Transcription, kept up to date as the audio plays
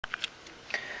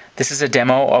This is a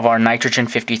demo of our Nitrogen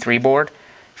 53 board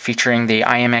featuring the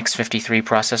IMX53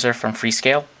 processor from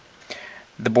Freescale.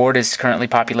 The board is currently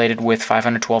populated with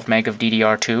 512 meg of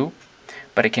DDR2,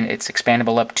 but it's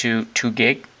expandable up to 2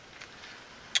 gig.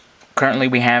 Currently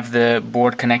we have the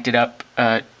board connected up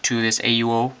to this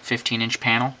AUO 15-inch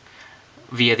panel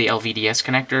via the LVDS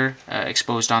connector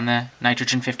exposed on the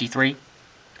Nitrogen 53.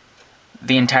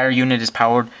 The entire unit is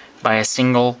powered by a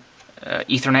single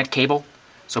Ethernet cable,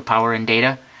 so power and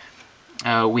data.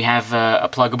 We have a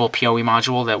pluggable PoE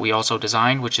module that we also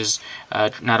designed, which is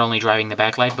not only driving the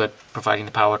backlight but providing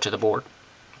the power to the board.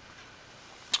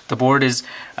 The board is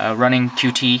running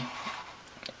Qt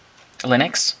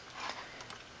Linux.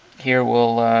 Here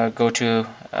we'll go to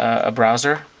a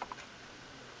browser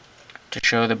to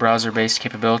show the browser-based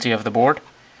capability of the board,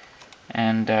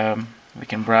 and we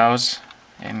can browse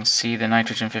and see the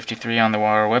Nitrogen 53 on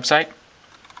our website.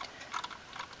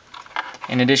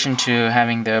 In addition to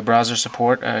having the browser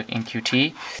support in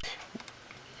Qt,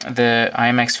 the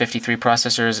IMX53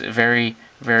 processor is a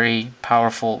very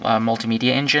powerful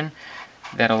multimedia engine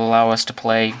that will allow us to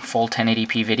play full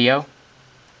 1080p video.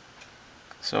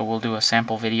 So we'll do a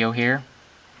sample video here,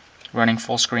 running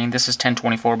full screen. This is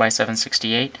 1024 by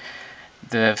 768.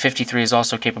 The 53 is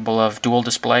also capable of dual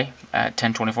display at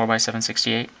 1024 by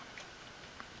 768.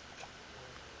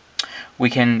 We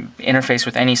can interface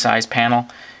with any size panel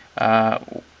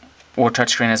or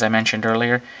touchscreen, as I mentioned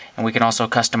earlier, and we can also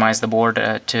customize the board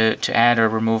to add or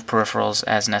remove peripherals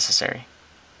as necessary.